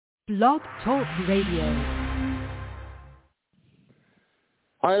Blog Talk Radio.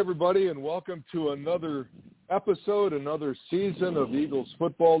 Hi, everybody, and welcome to another episode, another season of Eagles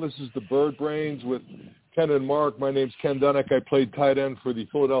football. This is the Bird Brains with Ken and Mark. My name's Ken Dunnick. I played tight end for the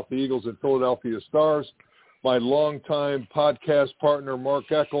Philadelphia Eagles and Philadelphia Stars. My longtime podcast partner, Mark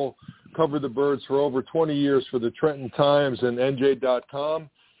Eckel, covered the Birds for over 20 years for the Trenton Times and NJ.com.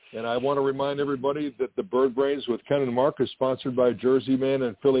 And I want to remind everybody that the Bird Brains with Ken and Mark is sponsored by Jersey Man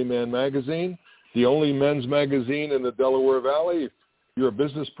and Philly Man Magazine, the only men's magazine in the Delaware Valley. If you're a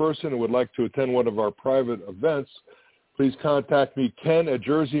business person and would like to attend one of our private events, please contact me, Ken at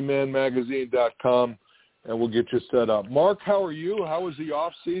jerseymanmagazine.com, and we'll get you set up. Mark, how are you? How was the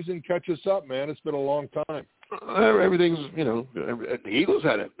off season? Catch us up, man. It's been a long time. Everything's, the Eagles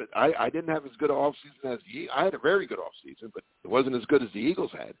had it, but I didn't have as good an off season as I had a very good off season, but it wasn't as good as the Eagles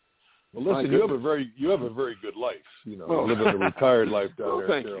had. Well, listen, you have a very good life, living a retired life down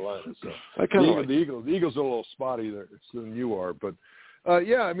there in Carolina. So the Eagles are a little spotty there than you are, but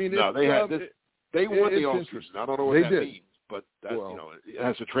yeah, they won the off season. I don't know what that means, but that, it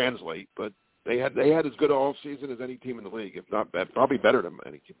has to translate. But they had as good an off season as any team in the league, if not probably better than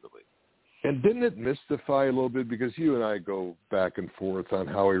any team in the league. And didn't it mystify a little bit, because you and I go back and forth on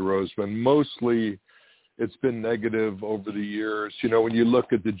Howie Roseman. Mostly it's been negative over the years. When you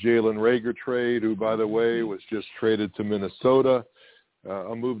look at the Jalen Reagor trade, who, by the way, was just traded to Minnesota,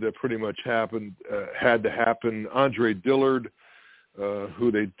 a move that pretty much had to happen. Andre Dillard,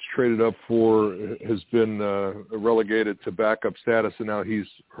 who they traded up for, has been relegated to backup status, and now he's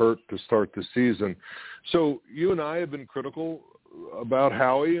hurt to start the season. So you and I have been critical about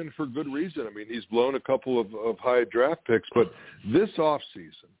Howie, and for good reason. He's blown a couple of high draft picks, but this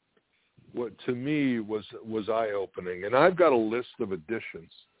offseason, what to me was eye-opening. And I've got a list of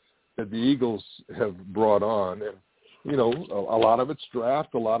additions that the Eagles have brought on, and a lot of it's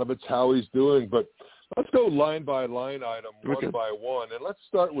draft, a lot of it's Howie's doing, but let's go line by line item, one by one, and let's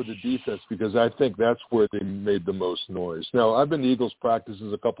start with the defense, because I think that's where they made the most noise. Now, I've been to Eagles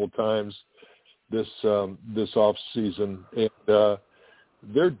practices a couple of times this off season, and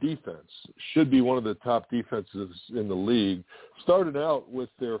their defense should be one of the top defenses in the league. Started out with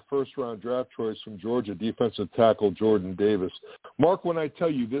their first-round draft choice from Georgia, defensive tackle Jordan Davis. Mark, when I tell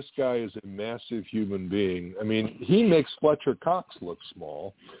you this guy is a massive human being, he makes Fletcher Cox look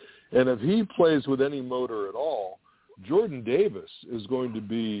small, and if he plays with any motor at all, Jordan Davis is going to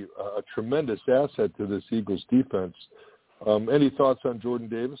be a tremendous asset to this Eagles defense. Any thoughts on Jordan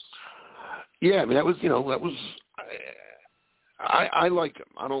Davis? Yeah, that was. I like him.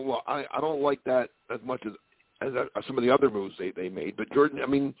 I don't like that as much as some of the other moves they made. But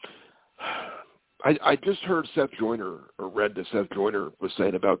Jordan, I just heard Seth Joyner, or read that Seth Joyner was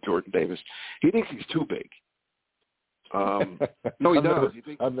saying about Jordan Davis. He thinks he's too big. No, he does.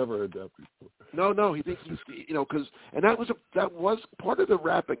 I've never heard that before. No, he thinks he's, because, and that was part of the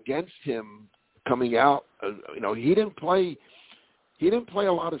rap against him coming out. He didn't play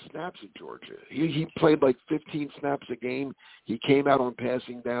a lot of snaps at Georgia. He played like 15 snaps a game. He came out on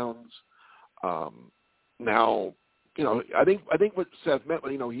passing downs. Now, I think what Seth meant,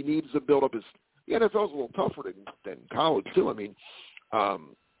 he needs to build up his. The NFL's a little tougher than college too.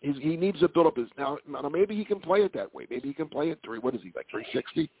 He needs to build up his. Now maybe he can play it that way. Maybe he can play it what is he, like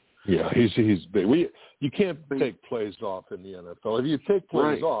 360? Yeah, he's big. You can't take plays off in the NFL. If you take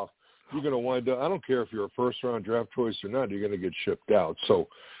plays off, you're going to wind up. I don't care if you're a first-round draft choice or not. You're going to get shipped out. So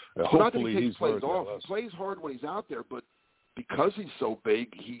hopefully he's learned that lesson. He plays hard when he's out there, but because he's so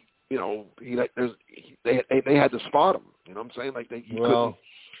big, they had to spot him. You know what I'm saying? Like he couldn't.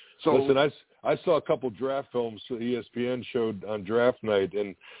 So listen, I saw a couple draft films that ESPN showed on draft night,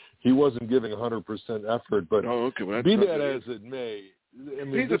 and he wasn't giving 100% effort. But be that as it may,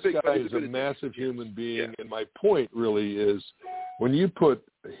 this guy is a massive human being, and my point really is when you put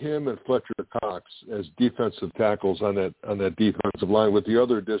him and Fletcher Cox as defensive tackles on that defensive line with the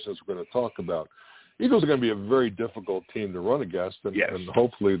other additions we're going to talk about, Eagles are going to be a very difficult team to run against, and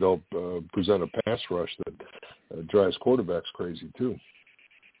hopefully they'll present a pass rush that drives quarterbacks crazy too.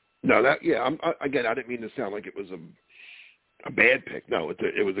 No, I didn't mean to sound like it was a bad pick. No,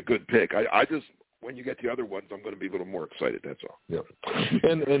 it was a good pick. I just, when you get the other ones, I'm going to be a little more excited, that's all. Yeah.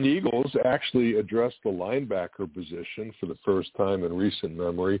 And the Eagles actually addressed the linebacker position for the first time in recent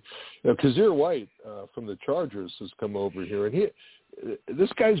memory. Kazir White from the Chargers has come over here, and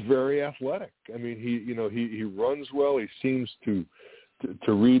this guy's very athletic. He runs well. He seems to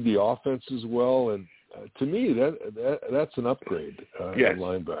read the offense as well, and to me, that's an upgrade at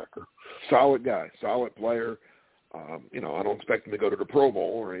linebacker. Solid guy, solid player. I don't expect him to go to the Pro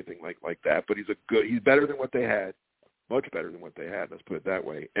Bowl or anything like that, but he's better than what they had. much better than what they had. Let's put it that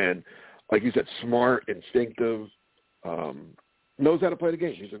way. And like you said, smart, instinctive, knows how to play the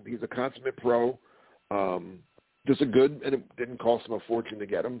game. He's a consummate pro. Just a good, and it didn't cost him a fortune to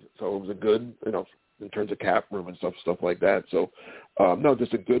get him, so it was a good, in terms of cap room and stuff like that. So, no,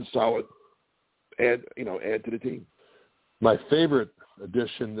 just a good, solid add to the team. My favorite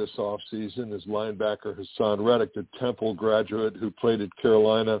addition this offseason is linebacker Hassan Reddick, the Temple graduate who played at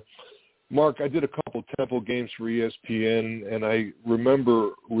Carolina. Mark, I did a couple Temple games for ESPN, and I remember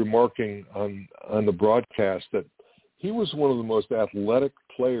remarking on the broadcast that he was one of the most athletic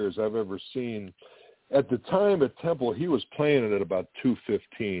players I've ever seen. At the time at Temple, he was playing at about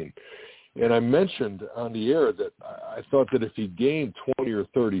 215. And I mentioned on the air that I thought that if he gained 20 or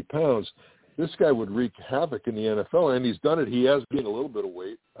 30 pounds, this guy would wreak havoc in the NFL, and he's done it. He has gained a little bit of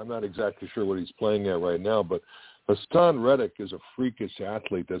weight. I'm not exactly sure what he's playing at right now, but Hassan Reddick is a freakish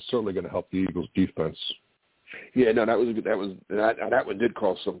athlete that's certainly going to help the Eagles' defense. Yeah, no, that one did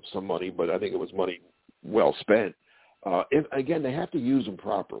cost some money, but I think it was money well spent. Again, they have to use them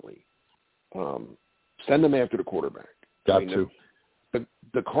properly. Send them after the quarterback.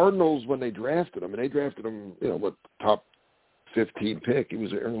 The Cardinals, when they drafted him, top 15 pick. He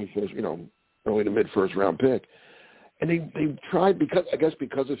was an early to mid first round pick, and they tried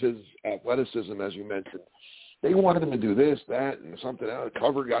because of his athleticism, as you mentioned, they wanted him to do this, that, and something else.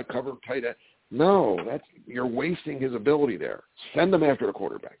 Got covered tight end. No, you're wasting his ability there. Send them after the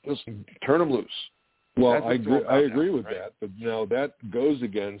quarterback. Just turn him loose. Well, I agree with that, but now that goes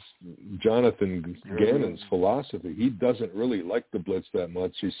against Jonathan Gannon's philosophy. He doesn't really like the blitz that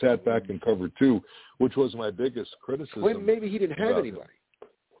much. He sat back in cover 2, which was my biggest criticism. Well, maybe he didn't have anybody.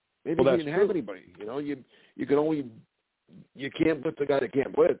 Maybe he didn't have anybody. You can't blitz a guy that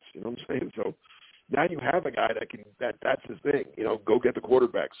can't blitz. You know what I'm saying? So now you have a guy that's his thing. Go get the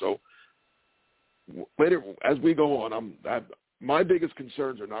quarterback. So later, as we go on, my biggest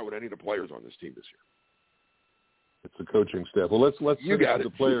concerns are not with any of the players on this team this year. It's the coaching staff. Well, let's finish with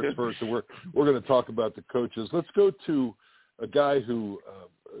the players first, and we're going to talk about the coaches. Let's go to a guy who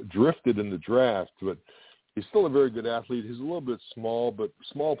drifted in the draft, but he's still a very good athlete. He's a little bit small, but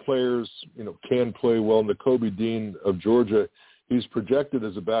small players, can play well. Nakobe Dean of Georgia, he's projected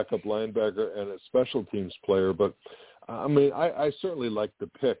as a backup linebacker and a special teams player. But, I certainly like the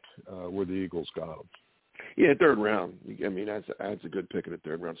pick where the Eagles got him. Yeah, third round. That's a good pick in the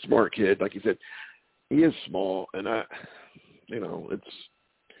third round. Smart kid. Like you said, he is small, and it's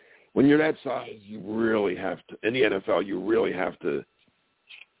when you're that size, you really have to. In the NFL, you really have to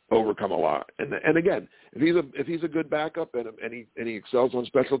overcome a lot. And again, if he's a good backup and he excels on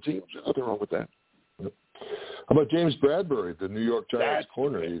special teams, nothing wrong with that. How about James Bradbury, the New York Giants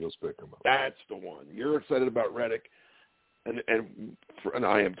corner? Eagles pick him up. That's the one. You're excited about Reddick, and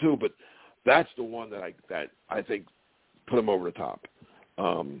I am too. But that's the one that I think put him over the top.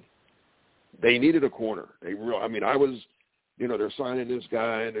 They needed a corner. I was, they're signing this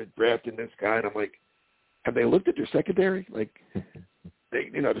guy and they're drafting this guy, and I'm like, have they looked at their secondary? Like,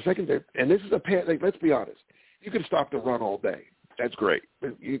 the secondary, and this is let's be honest. You can stop the run all day. That's great.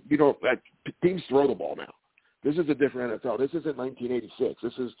 Teams throw the ball now. This is a different NFL. This isn't 1986.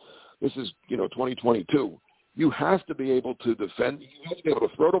 This is 2022. You have to be able to defend. You have to be able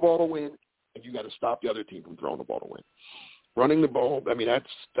to throw the ball to win, and you got to stop the other team from throwing the ball to win. Running the ball,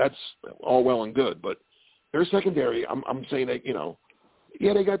 that's all well and good, but their secondary, I'm saying that,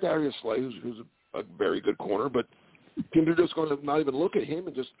 they got Darius Slay, who's a very good corner, but teams are just going to not even look at him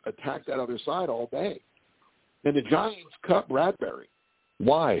and just attack that other side all day. And the Giants cut Bradbury.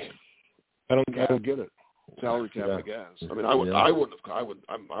 Why? I don't get it. Salary cap, I guess. I would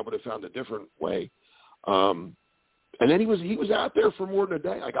have found a different way. And then he was out there for more than a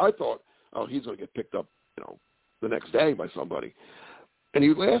day. Like I thought, he's going to get picked up, the next day by somebody. And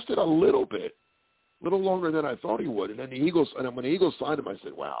he lasted a little longer than I thought he would. And then when the Eagles signed him, I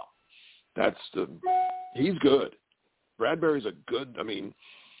said, wow, he's good. Bradbury's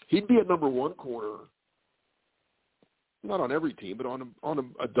he'd be a number one corner, not on every team, but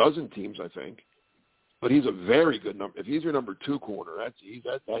on a dozen teams, I think. But he's a very good number. If he's your number two corner, he's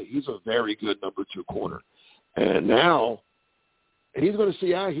a very good number two corner. And now, and he's going to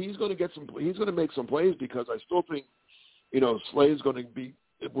see he's going to make some plays, because I still think, Slay's going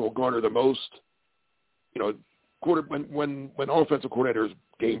to will garner the most, when offensive coordinators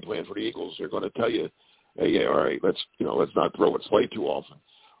game plan for the Eagles, they're going to tell you, hey, yeah, all right, let's not throw at Slay too often.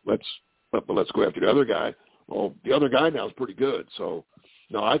 Let's go after the other guy. Well, the other guy now is pretty good. So,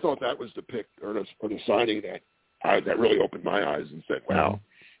 no, I thought that was the pick or the signing that really opened my eyes and said, wow,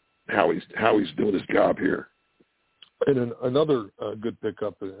 how he's doing his job here. And another good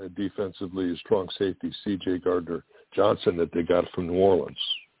pickup defensively is strong safety C.J. Gardner Johnson that they got from New Orleans.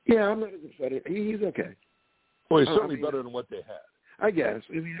 Yeah, I'm not as excited. He's okay. Well, he's certainly better than what they had. I guess.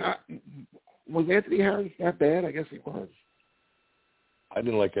 I mean, was Anthony Harris that bad? I guess he was. I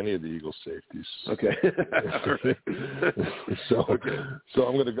didn't like any of the Eagles safeties. Okay. So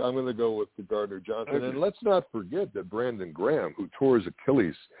I'm gonna go with the Gardner Johnson. Okay. And let's not forget that Brandon Graham, who tore his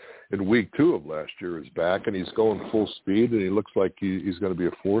Achilles in week 2 of last year, is back and he's going full speed and he looks like he's going to be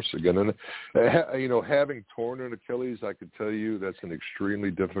a force again. And having torn an Achilles, I could tell you that's an extremely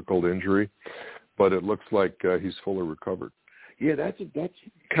difficult injury, but it looks like he's fully recovered. Yeah, that's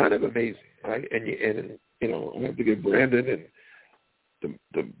kind of amazing. I have to give Brandon and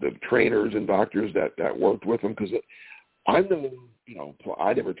the trainers and doctors that worked with him, because I know,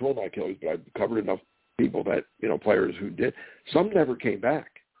 I never tore my Achilles, but I've covered enough people that, players who did. Some never came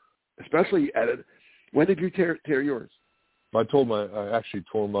back, especially when did you tear yours? I actually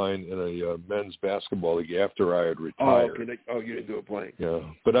tore mine in a men's basketball league after I had retired. Oh, okay. You didn't do it playing. Yeah,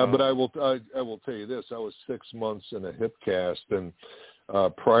 but I will tell you this: I was 6 months in a hip cast, and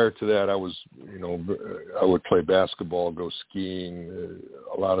prior to that, I would play basketball, go skiing,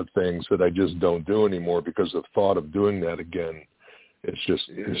 a lot of things that I just don't do anymore because the thought of doing that again, it's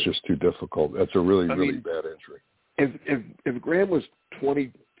just too difficult. That's a really bad injury. If Graham was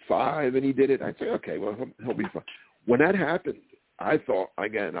 25 and he did it, I'd say, okay, well, he'll be fine. When that happened, I thought,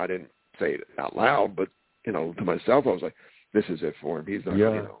 again, I didn't say it out loud, but, to myself, I was like, this is it for him. He's not,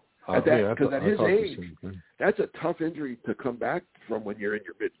 because at his age, that's a tough injury to come back from when you're in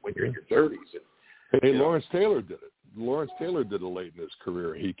your 30s. And Lawrence Taylor did it. Lawrence Taylor did it late in his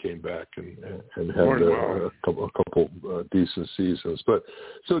career. He came back and had a couple decent seasons. But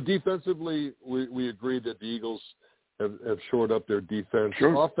so defensively, we agreed that the Eagles have shored up their defense.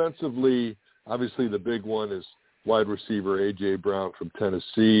 Sure. Offensively, obviously the big one is wide receiver A.J. Brown from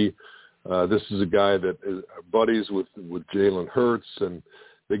Tennessee. This is a guy that is buddies with Jalen Hurts, and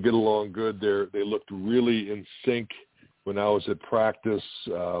they get along good. They looked really in sync when I was at practice,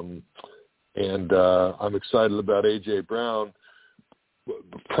 and I'm excited about A.J. Brown,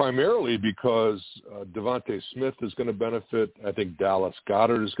 primarily because Devontae Smith is going to benefit. I think Dallas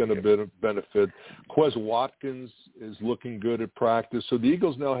Goedert is going to benefit. Quez Watkins is looking good at practice. So the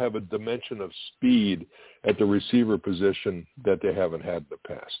Eagles now have a dimension of speed at the receiver position that they haven't had in the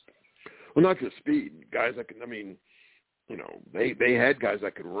past. Well, not just speed. Guys that can, they had guys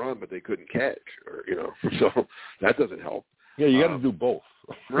that could run, but they couldn't catch, so that doesn't help. Yeah, you got to do both.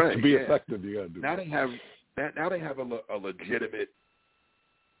 Right. To be effective, you got to do both. Now they have a legitimate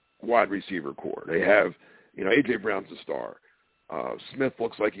wide receiver core. They have, A.J. Brown's a star. Smith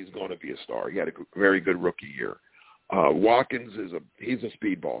looks like he's going to be a star. He had a very good rookie year. Watkins he's a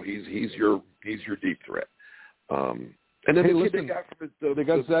speedball. He's your deep threat. And then they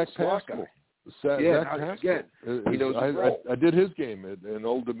got Zach Pascal. Zach Pascal. He knows his role. I did his game in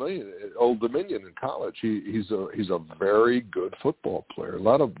Old Dominion in college. He's a very good football player. A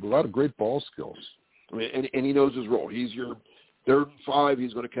lot of great ball skills. And he knows his role. He's your 3rd and 5.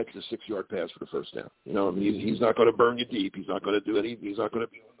 He's going to catch the 6-yard pass for the first down. He's not going to burn you deep. He's not going to do anything. He's not going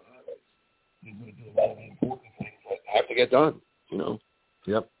to be on the highlights. He's going to do a lot of the important things that have to get done.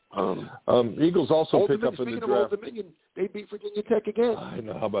 Yep. Eagles also pick up in the draft. Old Dominion, they beat Virginia Tech again. I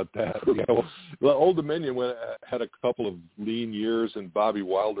know. How about that? Well, Old Dominion had a couple of lean years, and Bobby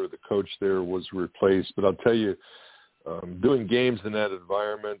Wilder, the coach there, was replaced. But I'll tell you, doing games in that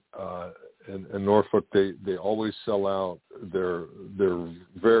environment in Norfolk, they always sell out. They're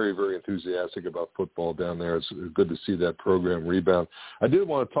very, very enthusiastic about football down there. It's good to see that program rebound. I did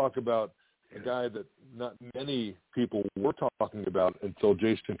want to talk about a guy that not many people were talking about until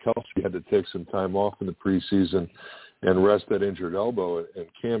Jason Kelce had to take some time off in the preseason and rest that injured elbow. And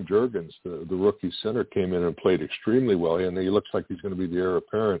Cam Jurgens, the rookie center, came in and played extremely well. And he looks like he's going to be the heir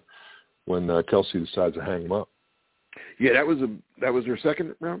apparent when Kelce decides to hang him up. Yeah, that was their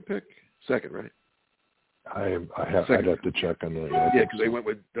 2nd round pick. 2nd, right? I'd have to check on that. Yeah, because they went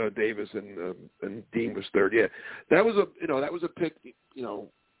with Davis and Dean was 3rd. Yeah, that was a pick.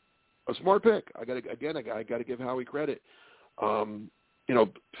 A smart pick. I got to give Howie credit.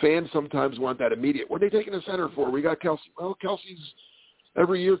 Fans sometimes want that immediate. What are they taking a center for? We got Kelce. Well, Kelce's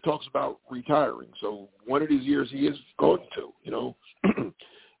every year talks about retiring. So one of these years he is going to.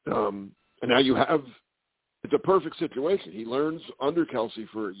 And now you have. It's a perfect situation. He learns under Kelce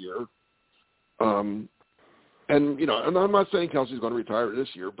for a year. And I'm not saying Kelce's going to retire this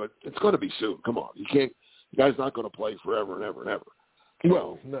year, but it's going to be soon. Come on, the guy's not going to play forever and ever and ever.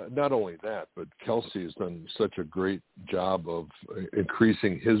 Well, not only that, but Kelce has done such a great job of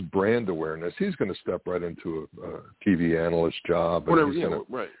increasing his brand awareness. He's going to step right into a TV analyst job. Whatever,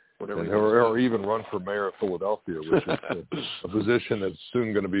 right. or even run for mayor of Philadelphia, which is a position that's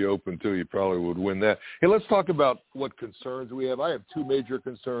soon going to be open too. You probably would win that. Hey, let's talk about what concerns we have. I have two major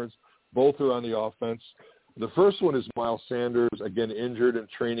concerns. Both are on the offense. The first one is Miles Sanders, again, injured in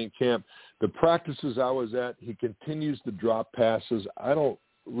training camp. The practices I was at, he continues to drop passes. I don't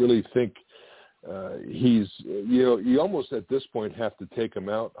really think you almost at this point have to take him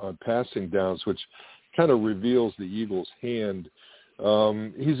out on passing downs, which kind of reveals the Eagles' hand.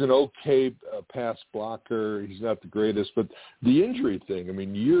 He's an okay pass blocker. He's not the greatest, but the injury thing, I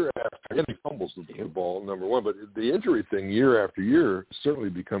mean, year after year, he fumbles the ball, number one, but the injury thing year after year is certainly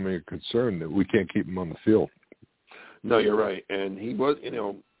becoming a concern that we can't keep him on the field. No, you're right. And he was,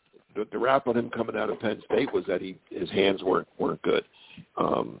 the rap on him coming out of Penn State was that his hands weren't good.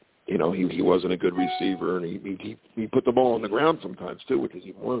 He wasn't a good receiver, and he put the ball on the ground sometimes too, which is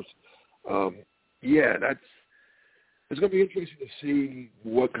even worse. It's going to be interesting to see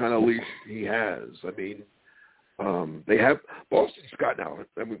what kind of leash he has. I mean, they have Boston Scott now.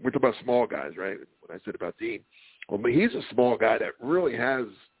 I mean, we're talking about small guys, right? When I said about Dean, but he's a small guy that really has,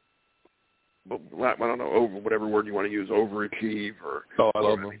 I don't know, over whatever word you want to use, overachieve or. Oh, I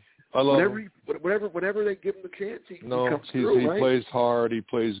love him. Whenever they give him the chance, he comes through, he right? plays hard. He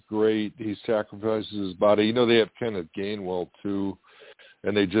plays great. He sacrifices his body. They have Kenneth Gainwell too.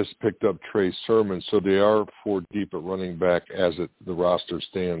 And they just picked up Trey Sermon, so they are 4 deep at running back as the roster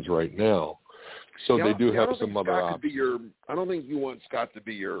stands right now. So they do have some other options. I don't think you want Scott to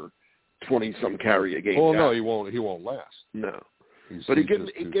be your 20-some carry a game. Oh, no, he won't. He won't last. No, but he give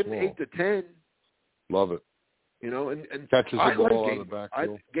him 8 to 10. Love it. And catches the ball out of the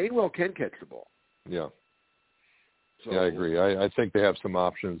backfield. Gainwell can catch the ball. Yeah. So, I agree. I think they have some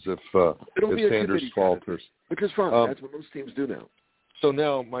options if Sanders falters. Which is fine. That's what most teams do now. So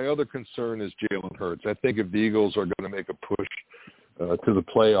now my other concern is Jalen Hurts. I think if the Eagles are going to make a push to the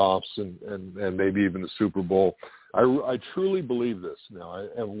playoffs and maybe even the Super Bowl, I truly believe this now.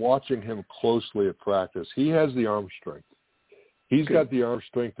 And watching him closely at practice, he has the arm strength. He's got the arm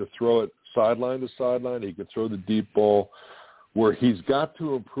strength to throw it sideline to sideline. He can throw the deep ball. Where he's got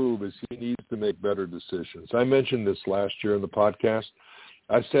to improve is he needs to make better decisions. I mentioned this last year in the podcast.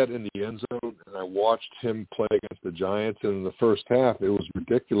 I sat in the end zone, and I watched him play against the Giants, and in the first half, it was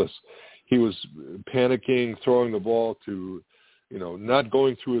ridiculous. He was panicking, throwing the ball to, not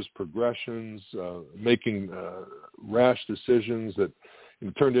going through his progressions, making rash decisions that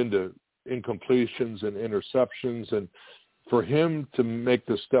turned into incompletions and interceptions. And for him to make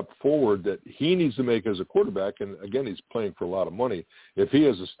the step forward that he needs to make as a quarterback, and again, he's playing for a lot of money. If he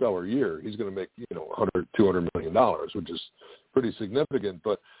has a stellar year, he's going to make, $100, $200 million, which is pretty significant.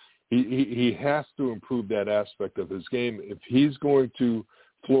 But he has to improve that aspect of his game if he's going to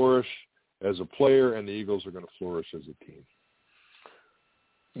flourish as a player, and the Eagles are going to flourish as a team.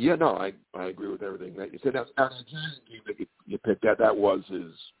 Yeah, no, I agree with everything that you said. Now the Giants game that you picked out, that was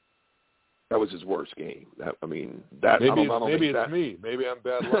his worst game. Maybe it's me. Maybe I'm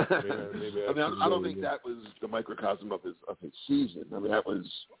bad luck. I don't think that was the microcosm of his season. I mean,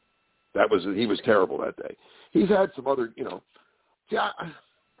 he was terrible that day. He's had some other, See,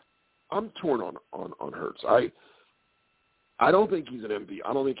 I'm torn on Hurts. I don't think he's an MVP.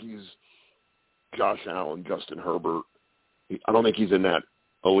 I don't think he's Josh Allen, Justin Herbert. I don't think he's in that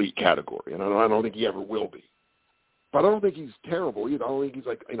elite category, and I don't think he ever will be. But I don't think he's terrible. I don't think he's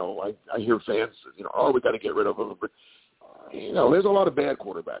like, I hear fans, we got to get rid of him. But, there's a lot of bad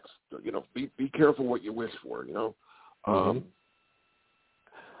quarterbacks. Be careful what you wish for, But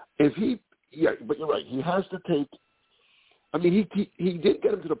you're right. He has to take, he did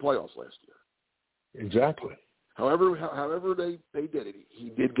get him to the playoffs last year. Exactly. However they did it, he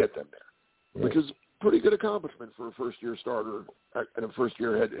did get them there, which is pretty good accomplishment for a first-year starter and a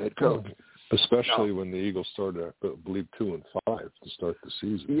first-year head coach. Especially when the Eagles started, I believe, 2-5 to start the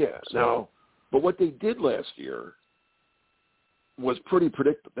season. Yeah. So. But what they did last year was pretty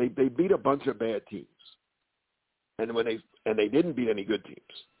predictable. They beat a bunch of bad teams, and they didn't beat any good teams.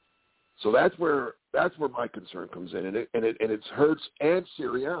 So that's where my concern comes in, and it's Hurts and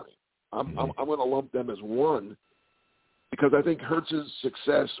Sirianni. I'm going to lump them as one because I think Hurts'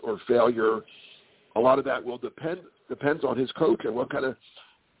 success or failure, a lot of that will depends on his coach and what kind of.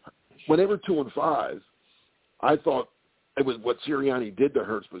 When they were 2-5, I thought it was what Sirianni did to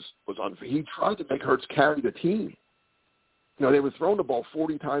Hurts was unfair. He tried to make Hurts carry the team. They were throwing the ball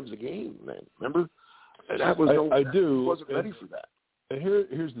 40 times a game, man. Remember? And that was he wasn't ready for that. And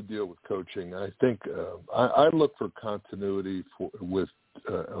here's the deal with coaching. I think I look for continuity with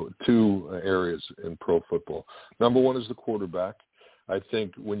two areas in pro football. Number one is the quarterback. I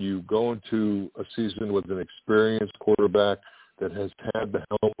think when you go into a season with an experienced quarterback, that has had the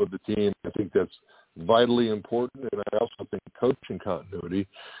helm of the team. I think that's vitally important, and I also think coaching continuity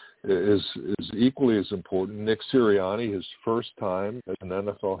is equally as important. Nick Sirianni, his first time as an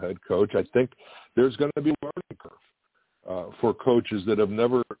NFL head coach, I think there's going to be a learning curve for coaches that have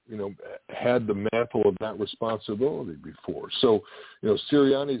never, had the mantle of that responsibility before. So,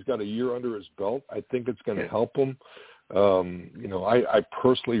 Sirianni's got a year under his belt. I think it's going to help him. I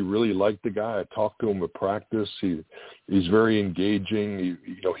personally really like the guy. I talked to him at practice. He's very engaging.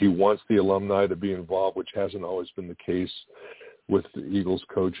 He wants the alumni to be involved, which hasn't always been the case with the Eagles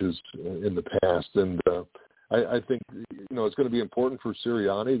coaches in the past. And I think, it's going to be important for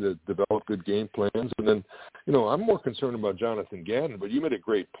Sirianni to develop good game plans. And then, I'm more concerned about Jonathan Gannon, but you made a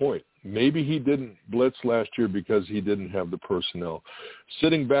great point. Maybe he didn't blitz last year because he didn't have the personnel.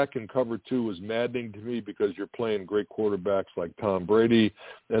 Sitting back in cover 2 was maddening to me because you're playing great quarterbacks like Tom Brady,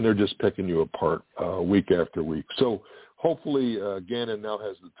 and they're just picking you apart week after week. So hopefully Gannon now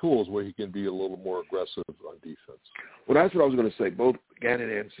has the tools where he can be a little more aggressive on defense. Well, that's what I was going to say, both Gannon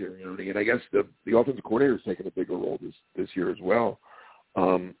and Sirianni, and I guess the offensive coordinator is taking a bigger role this year as well.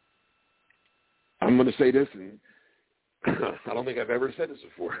 I'm going to say this, and I don't think I've ever said this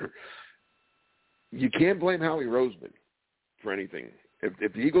before. You can't blame Howie Roseman for anything.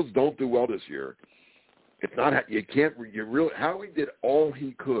 If the Eagles don't do well this year, it's not you can't. You really Howie did all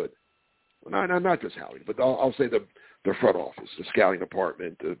he could. Well, not just Howie, but I'll say the front office, the scouting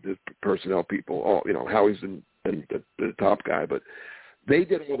department, the personnel people. All Howie's the top guy, but they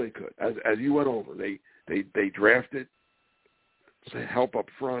did all they could. As you went over, they drafted help up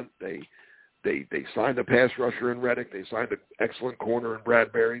front. They signed a pass rusher in Reddick. They signed an excellent corner in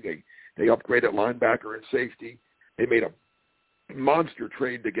Bradbury. They upgraded linebacker and safety. They made a monster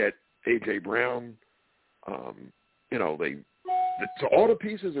trade to get A.J. Brown. So all the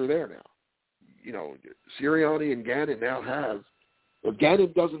pieces are there now. Sirianni and Gannon now have. If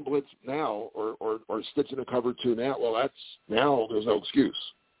Gannon doesn't blitz now or sticks in a cover 2 now, now there's no excuse.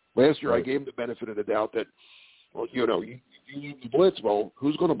 Last year I gave him the benefit of the doubt that, you need to blitz. Well,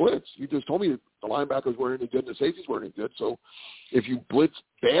 who's going to blitz? You just told me the linebackers weren't any good and the safeties weren't any good. So if you blitz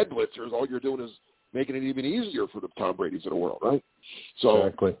bad blitzers, all you're doing is making it even easier for the Tom Brady's of the world, right? So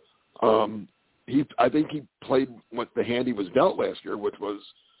exactly. I think he played with the hand he was dealt last year, which was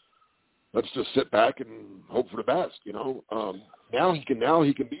let's just sit back and hope for the best. Now he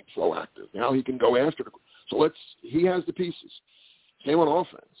can be proactive. Now he can go after the. So he has the pieces. Same on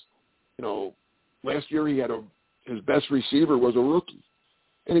offense. Last year he had his best receiver was a rookie,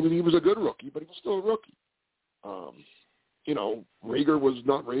 and he was a good rookie, but he was still a rookie.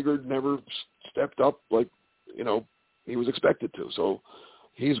 Rager never stepped up like he was expected to. So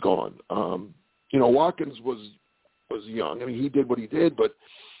he's gone. Watkins was young. I mean, he did what he did, but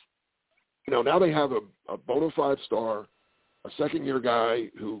now they have a bona fide star, a second-year guy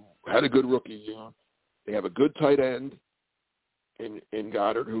who had a good rookie year. They have a good tight end in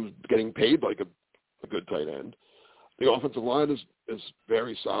Goddard, who's getting paid like a good tight end. The offensive line is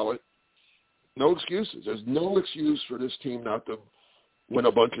very solid. No excuses. There's no excuse for this team not to win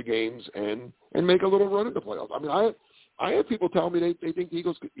a bunch of games and make a little run in the playoffs. I mean, I have people tell me they think the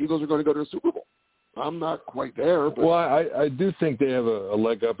Eagles are going to go to the Super Bowl. I'm not quite there. But. Well, I do think they have a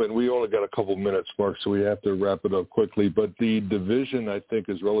leg up, and we only got a couple minutes, Mark, so we have to wrap it up quickly. But the division, I think,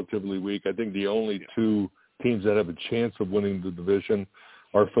 is relatively weak. I think the only two teams that have a chance of winning the division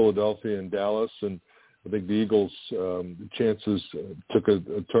are Philadelphia and Dallas, and I think the Eagles' chances took a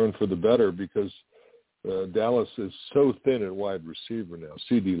turn for the better because Dallas is so thin at wide receiver now.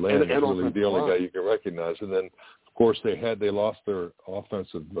 C.D. Lamb is really the only guy you can recognize. And then, of course, they lost their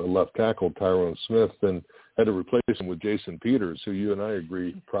offensive left tackle, Tyrone Smith, and had to replace him with Jason Peters, who you and I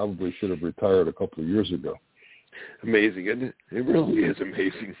agree probably should have retired a couple of years ago. Amazing, isn't it? It really is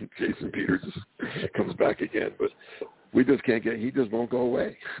amazing. Jason Peters comes back again, but we just can't he just won't go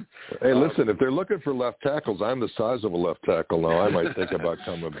away. Hey, listen, if they're looking for left tackles, I'm the size of a left tackle now. I might think about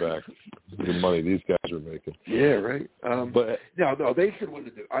coming back. The money these guys are making. Yeah, right. But no, they should win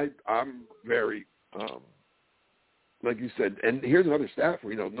the. I'm very, like you said, and here's another stat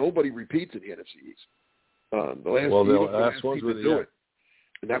for nobody repeats in the NFC East. The last ones were do it,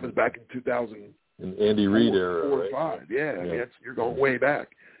 and that was back in 2000. In Andy Reid era, 4 or 5. Yeah, I mean, you're going way back.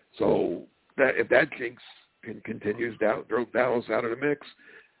 So that if that jinx continues down, throw Dallas out of the mix,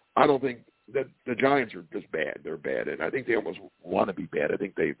 I don't think that the Giants are just bad. They're bad, and I think they almost want to be bad. I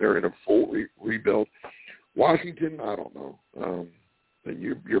think they're in a full rebuild. Washington, I don't know.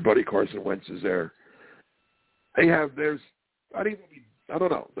 Your buddy Carson Wentz is there. I don't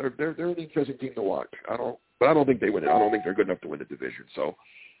know. They're an interesting team to watch. I don't think they win it. I don't think they're good enough to win the division. So,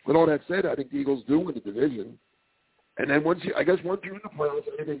 with all that said, I think the Eagles do win the division, And then once you're in the playoffs,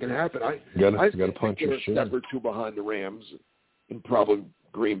 anything can happen. I got think to punch they're your a shit. step or two behind the Rams and probably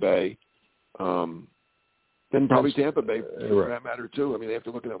Green Bay. Then probably Tampa Bay, for that matter, too. I mean, they have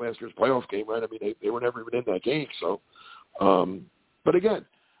to look at that last year's playoff game, right? I mean, they were never even in that game. So, but again,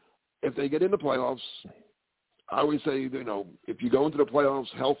 if they get in the playoffs, I always say, if you go into the playoffs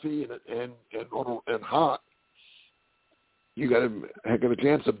healthy and hot, you got a heck of a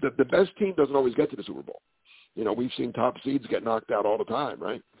chance. The best team doesn't always get to the Super Bowl. We've seen top seeds get knocked out all the time,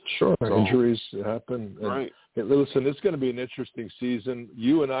 right? Sure, injuries happen. And, right. Listen, it's going to be an interesting season.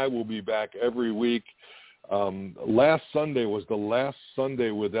 You and I will be back every week. Last Sunday was the last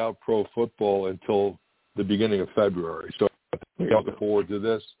Sunday without pro football until the beginning of February. So I'm looking forward to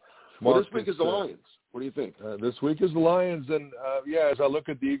this. Mark, this week is the Lions. What do you think? This week is the Lions. And, as I look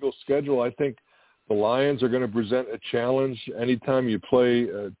at the Eagles' schedule, I think the Lions are going to present a challenge anytime you play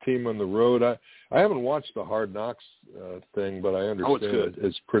a team on the road. I haven't watched the Hard Knocks thing, but I understand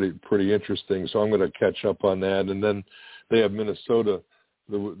it's pretty interesting. So I'm going to catch up on that. And then they have Minnesota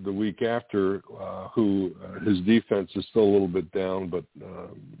the week after, who his defense is still a little bit down, but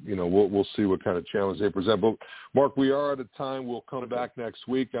we'll see what kind of challenge they present. But Mark, we are out of time. We'll come back next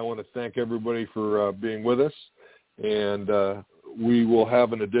week. I want to thank everybody for being with us, and we will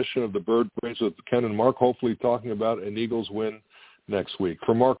have an edition of the Bird Brains with Ken and Mark, hopefully talking about an Eagles win next week.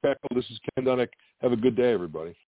 For Mark Eckel, this is Ken Dunnick. Have a good day, everybody.